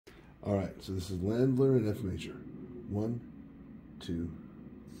All right, so this is Landler in F major. 1, 2,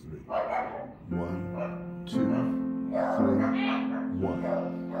 3. 1, 2, 3. 1,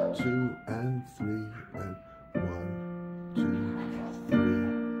 2, and 3, and 1, 2, 3.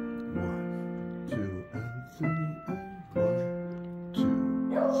 1, 2, and 3, and 1,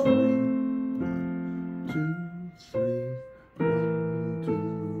 2, 3. 1, 2,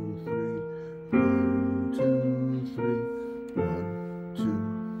 3. 1, 2, 3. 1, 2,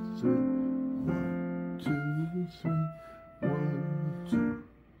 3. 1, 2, 3. 1, 2,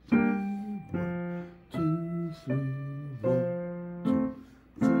 3.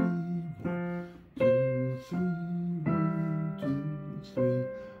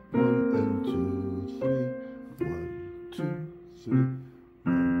 1, 2, 3. 1,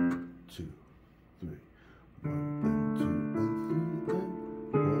 2, 3. 1,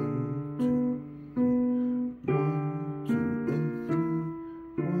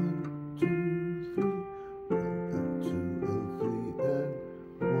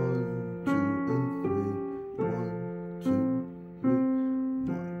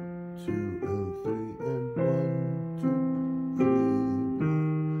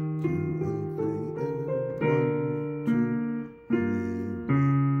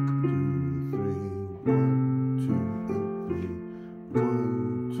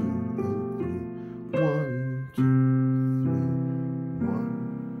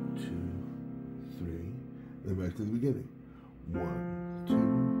 Then back to the beginning. 1, 2,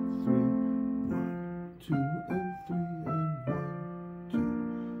 3. 1, 2, and